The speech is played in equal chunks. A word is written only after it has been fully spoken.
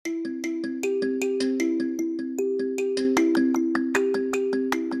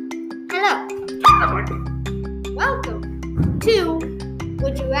Welcome to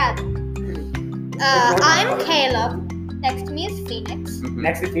Would You Rather. I'm Caleb. Next to me is Phoenix.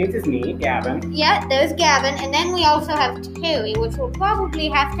 Next to Phoenix is me, Gavin. Yeah, there's Gavin. And then we also have Terry, which we'll probably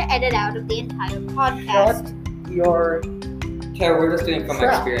have to edit out of the entire podcast. Your Terry, we're just doing from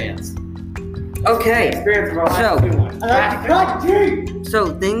experience. Okay. experience of our last 2 months. So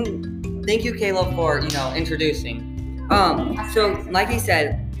thank you, Caleb, for introducing. So like he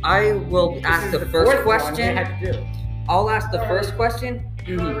said, I will ask the first question. I'll ask the first question.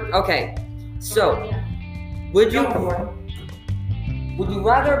 Okay. So, would you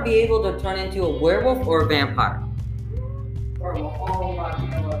rather be able to turn into a werewolf or a vampire?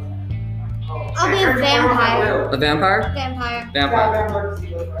 I'll be a vampire. A vampire? Vampire. Vampire.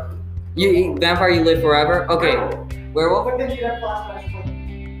 You vampire, you live forever? Okay. Werewolf?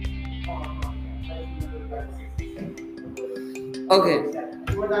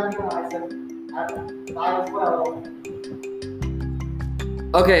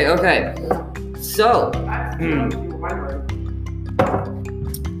 Okay.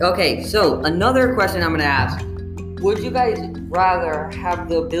 Okay. So another question I'm gonna ask. Would you guys rather have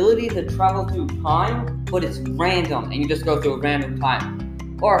the ability to travel through time, but it's random and you just go through a random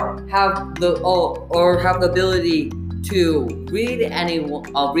time? Or have the ability to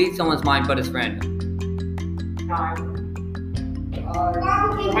read someone's mind, but it's random?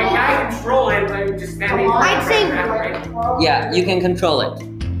 I'd say Yeah, you can control it.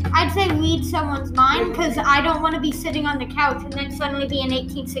 I'd say read someone's mind because I don't want to be sitting on the couch and then suddenly be in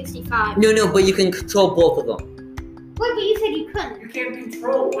 1865. No, but you can control both of them. Wait, but you said you couldn't. You can't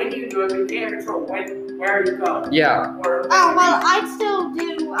control when you do it, but you can't control where you go. Yeah. Oh well, I'll still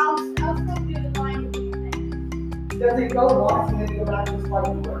do the mind thing. Does it go once and then you go back to like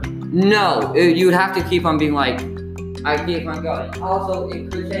work? No, you would have to keep on being like, I keep on going. Also, it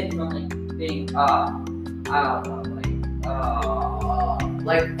could change from being I don't know,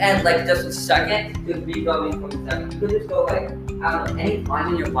 like just a second to be going from a second. You could just go like, I don't know, any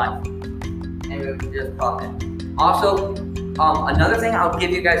time in your life, and it would just pop in. Also, another thing I'll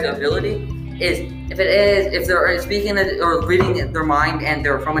give you guys the ability is if they're speaking or reading their mind and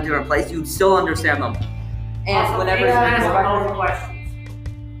they're from a different place, you'd still understand them. And Also, whenever ask all questions.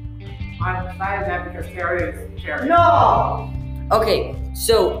 I'm decided that because Terry is Terry. No! Okay,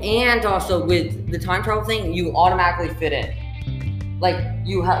 so and also with the time travel thing, you automatically fit in. Like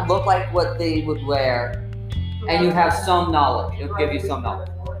you look like what they would wear, and you have some knowledge. It'll give you some knowledge.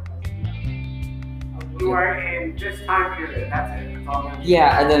 You are in this time period. That's it. That's all I'm gonna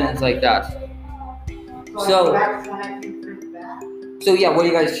Yeah, and then it's like that. So yeah, what do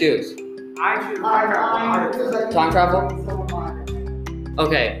you guys choose? I choose Time travel?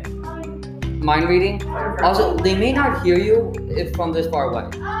 Okay. Mind reading? Also, they may not hear you if from this far away.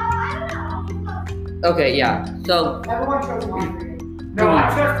 Okay, yeah. So, Everyone chose mind reading. No, I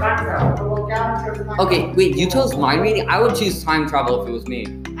chose time travel. Well, Gavin chose mind okay, reading. wait, you chose mind reading? I would choose time travel if it was me.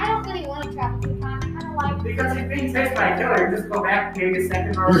 I don't really want to travel through time. I kind of like. Because if being chased by a killer, you just go back maybe a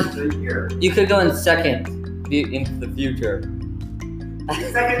second or a year. You could go in second into the future.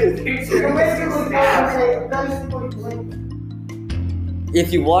 Second is future. So basically, Blink.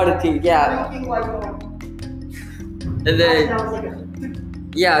 If you wanted to, yeah. Blinking like And then, sounds like a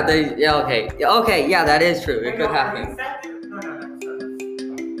okay, yeah, that is true. It could happen. No.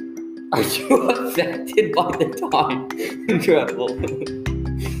 Are you affected by the time travel?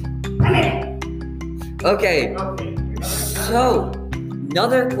 Okay, so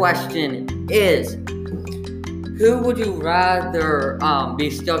another question is, who would you rather be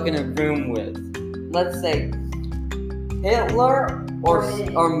stuck in a room with? Let's say Hitler or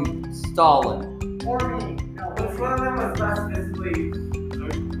Stalin. or me. No, Which one of them was less physically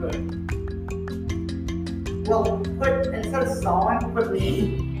good? well, instead of Stalin, put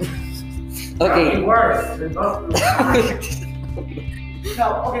me. Okay. Probably worse. They're both No,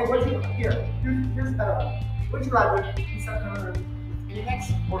 okay, here's a better one. Would you rather be stuck in a room with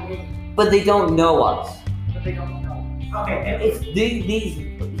Phoenix or me? But they don't know us. But they don't know. Okay, If these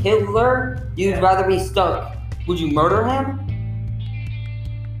Hitler, you'd rather be stuck. Would you murder him?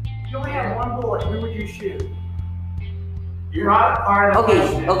 You only have one bullet. Who would you shoot? you're not part of the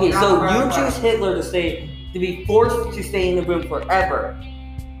question. Okay, You're so not part you of the choose Hitler to be forced to stay in the room forever.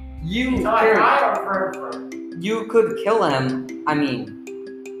 question. So I prefer You could kill him. I mean,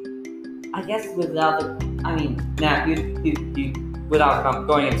 I guess without without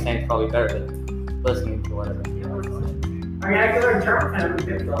going insane is probably better than listening to whatever. I mean, I could learn German and we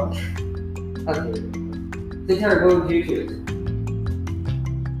did though. Okay. So Terry, what would you choose?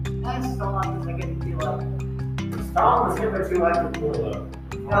 I Stalin because I get to feel like. Stalin was good, but you like the cool though.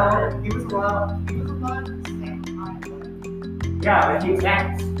 No, he was allowed to stand behind. Yeah, but he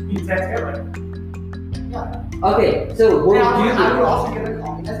attacked Hitler. Yeah. Okay, so what Now, would you I would do? also give a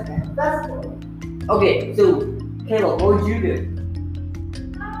communist manifesto. Okay, so Caleb, what would you do?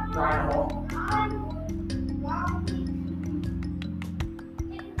 Reinhold.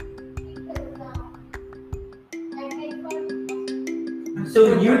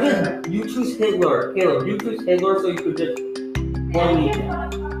 So you choose Hitler. Caleb, you choose Hitler so you could just believe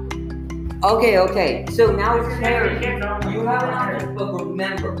him. Okay. So now it's Harry. You have an option, but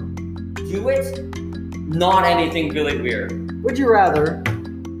remember, do it. Not anything really weird. Would you rather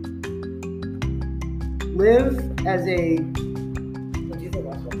live as a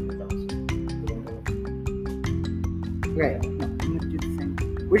Okay, no, I'm gonna do the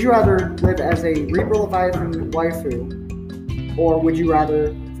thing. Would you rather live as a Reaper Leviathan waifu, or would you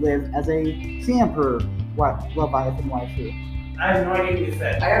rather live as a Sea Emperor Leviathan waifu? I have no idea what you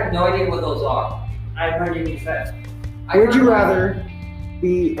said. I have no idea what those are. I have no idea what you said. Would you rather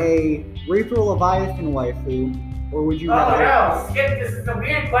be a Reaper Leviathan waifu, or would you Oh rather? no, Skip, this is a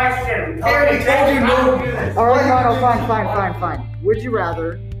weird question. I already told you not no. to do this. All right, no, fine. Would you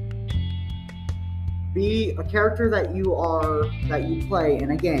rather be a character that you play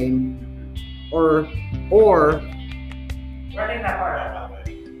in a game, or We're taking that part out of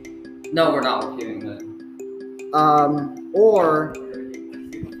it. No, we're not. We're doing that.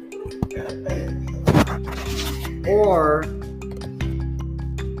 or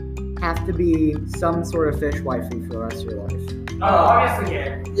have to be some sort of fish waifu for the rest of your life? Oh, obviously,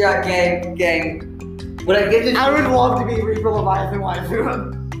 yeah. Yeah, game. Would I give this? I would love to be Reaper Leviathan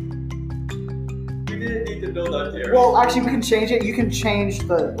waifu. You didn't need to build that there. Well, actually, we can change it. You can change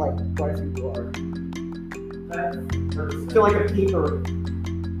the waifu you are to like a peeper.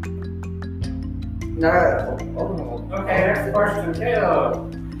 No. Okay, next question,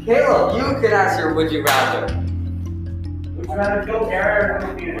 Caleb. Caleb, you could ask your would you rather. Would you rather kill Jared or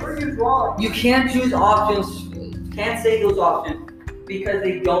What are you drawing? You can't choose options. Can't say those options because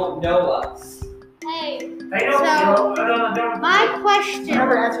they don't know us. Hey, They don't So, know. my question.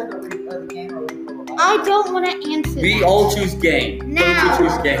 Never answered the game or Reaper Leviathan. I don't want to answer We that. all choose game. Now. Don't you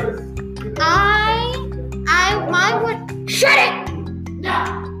choose game? I would. Shut it!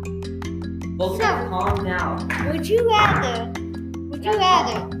 Well, So- calm down. Would you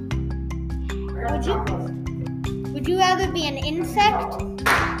rather be an insect?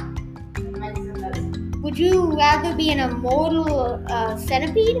 Would you rather be an immortal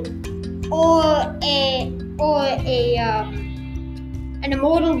centipede, or an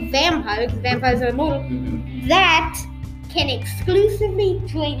immortal vampire? Because vampires are immortal. That can exclusively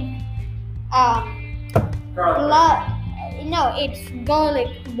drink blood. No, it's garlic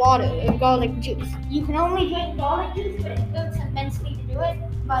water or garlic juice. You can only drink garlic juice, but it hurts immensely to do it.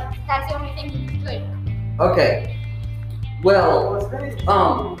 But that's the only thing you can drink. Okay. Well, would I be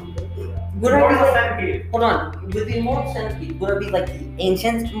Immortal like, centipede. hold on, with the immortal centipede, would I be like the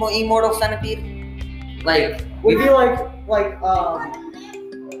ancient immortal centipede? Like, Would be like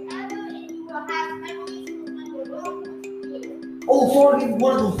oh, sorry,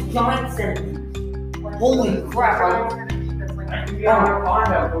 one of those giant centipedes. Holy crap! I can be on a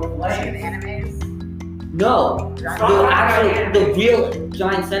condo with legs. No, the real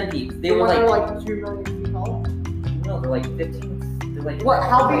giant centipedes. They were they're like, like 2 million feet tall. no, they're like 15. They're like, What?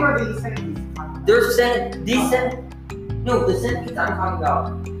 How big are these things? They're the centipedes I'm talking about.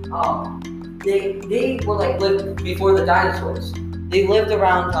 They were like lived before the dinosaurs. They lived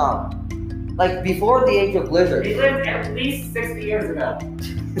around like before the age of He lizards. lived at least 60 years ago.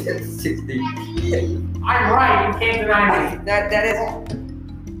 60. I'm right, you can't deny me. That is.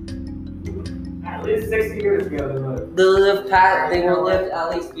 At least 60 years ago they lived. They were lived at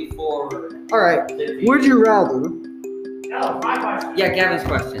least before. All right. 50. Would you rather? No, my question. Yeah, Gavin's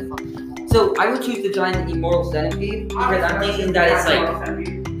question. So I would choose the giant immortal centipede because I'm thinking that it's like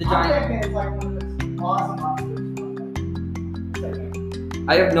the giant. It's like one of those awesome monsters. I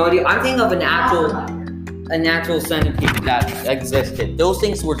have no idea. I'm thinking of a natural centipede that existed. Those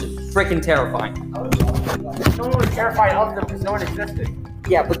things were just freaking terrifying. No one was terrified of them because no one existed.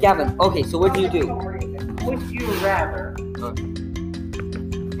 Yeah, but Gavin, okay, so what do you do? Would you rather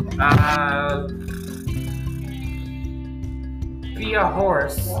be a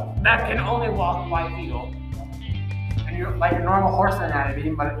horse that can only walk bipedal? And you're like a normal horse anatomy,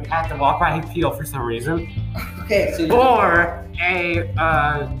 but you have to walk bipedal for some reason. Okay, so Or a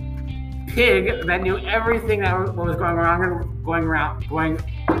pig that knew everything that was going on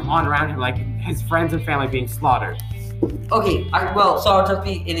around him, like his friends and family being slaughtered. okay, so I'll just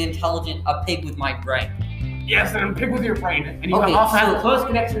be a pig with my brain. Yes, and pig with your brain. And you Okay, also so- have close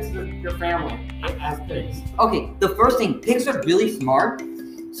connections to your family as pigs. Okay, the first thing, pigs are really smart.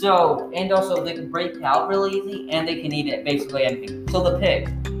 So, and also they can break out really easy, and they can eat it basically anything. So the pig.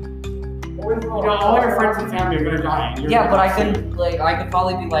 You know, all your friends and family are gonna die. And you're Yeah, gonna but I die. could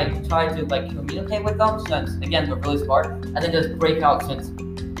probably be like trying to like communicate with them since again they're really smart, and then just break out since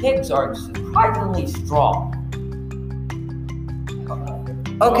pigs are surprisingly strong.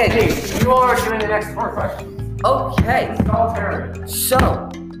 Okay, You all are doing the next 4 questions. okay. It's all terrible. So,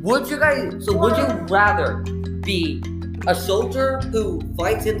 would you rather be a soldier who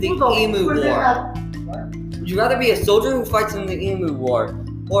fights in the Emu War? Would you rather be a soldier who fights in the Emu War,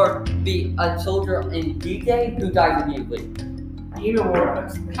 or be a soldier in D-Day who dies immediately? Emu War. I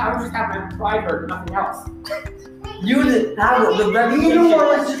just have my pride hurt, nothing else. You did have the You reputation. know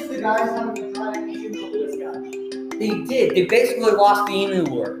what? It's just the guys having to try and shoot this guy. They did. They basically lost the Emu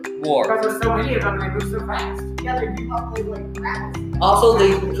War. Because there's so many of them, they move so fast. Yeah, they repopulate like rats. Also,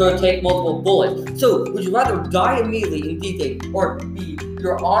 they could take multiple bullets. So, would you rather die immediately in D-Day, or be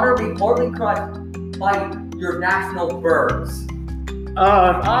your honor be horribly crushed by your national birds?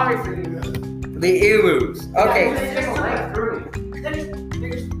 Obviously. The emus. Okay. It's just a leg through me. They just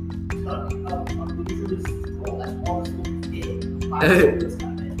that's all this did.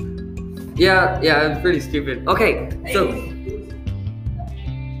 Yeah, it's pretty stupid. Okay, so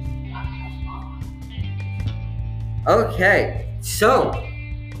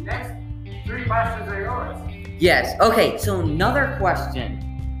Next 3 questions are yours. yes. Okay, so another question.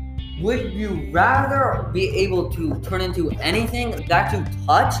 Would you rather be able to turn into anything that you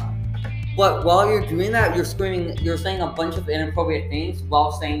touch, but while you're doing that, you're saying a bunch of inappropriate things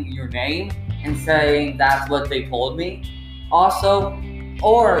while saying your name and saying that's what they told me? Also,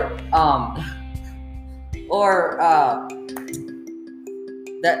 or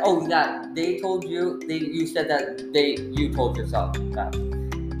that they told you, you said that you told yourself that.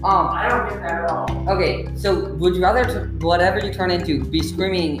 I don't get that at all. Okay, so would you rather whatever you turn into be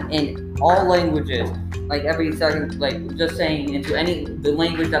screaming in all languages, like every second, like just saying into the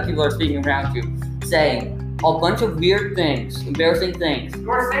language that people are speaking around you, saying a bunch of weird things, embarrassing things.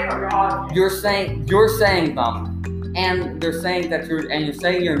 You're saying or God? You're saying them, and they're saying that you're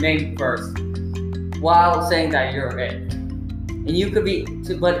saying your name first, while saying that you're it. And you could be,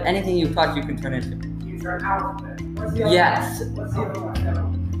 but anything you touch, you can turn into. You turn out of it. Yes. What's the other one?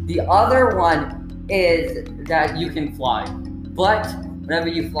 The other one is that you can fly, but whenever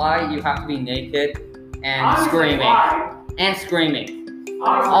you fly, you have to be naked and Obviously screaming fly. and screaming.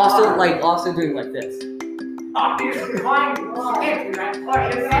 Obviously fly. Also doing like this. Obviously flying. You can't do that.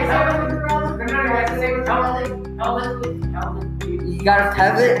 But it's the same helmet. You gotta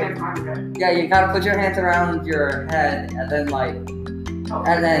have it. Yeah, you gotta put your hands around your head and then like, and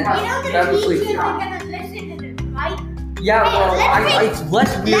then You know the that's teachers sleep. are gonna listen to this, right? Yeah, Hey, well, let's it's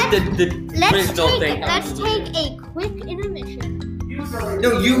less weird than the Let's original thing. let's take a quick intermission. No,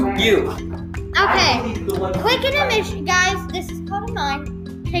 you. Okay, quick intermission, guys. This is part of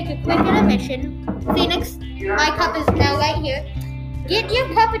 9. Take a quick intermission. Phoenix, my cup is now right here. Get your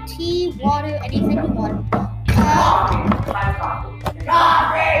cup of tea, water, anything you want.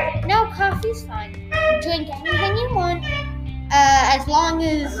 No, coffee's fine. Drink anything you want, as long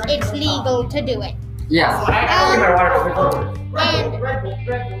as it's legal to do it. Yeah.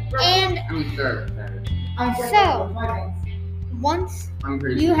 And I'm sure. so, once I'm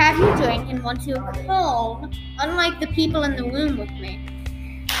pretty. you have your drink and once you're calm, unlike the people in the room with me,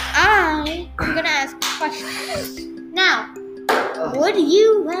 I'm gonna ask questions. Now, would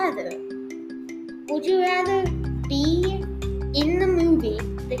you rather be in the movie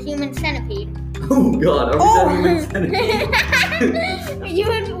The Human Centipede? Oh God, Or are we done Centipede?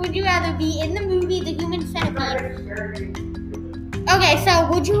 would you rather be in the movie The Human Centipede? Okay, so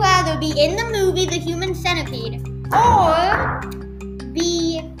would you rather be in the movie The Human Centipede or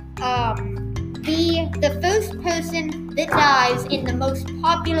be the first person that dies in the most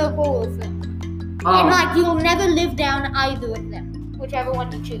popular horror film? And like you'll never live down either of them, whichever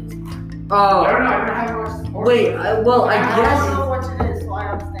one you choose. Wait, I I don't know guess what it is, so I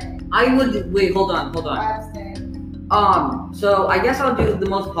abstain. I would. Wait, hold on. I abstain. So I guess I'll do the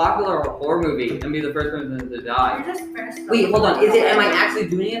most popular horror movie and be the first person to die. You just finished. Wait, hold on. Am I actually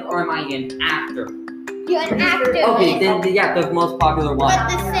doing it or am I an actor? You're an actor. Okay, then yeah, the most popular one. But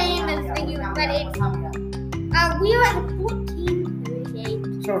the same as the human, but it's we are at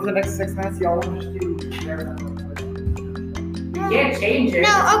 14:38. So for the next 6 minutes, y'all will just do. You can't change it.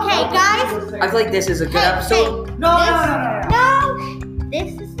 No, okay, guys. I feel like this is a good episode. No.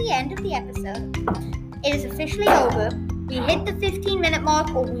 This is the end of the episode. It is officially over. We hit the 15-minute mark,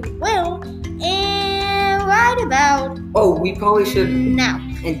 or we will, in right about Oh, we probably should. now.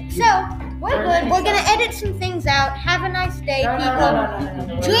 And So, we're good. We're gonna edit some things out. Have a nice day,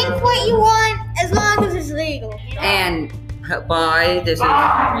 people. Drink what you want as long as it's legal. and bye. This is.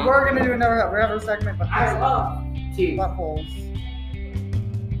 We're gonna do another segment, but I this love tea. buttholes.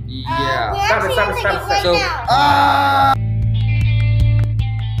 Yeah. We're actually Stop it, ending stop it, it right So- now.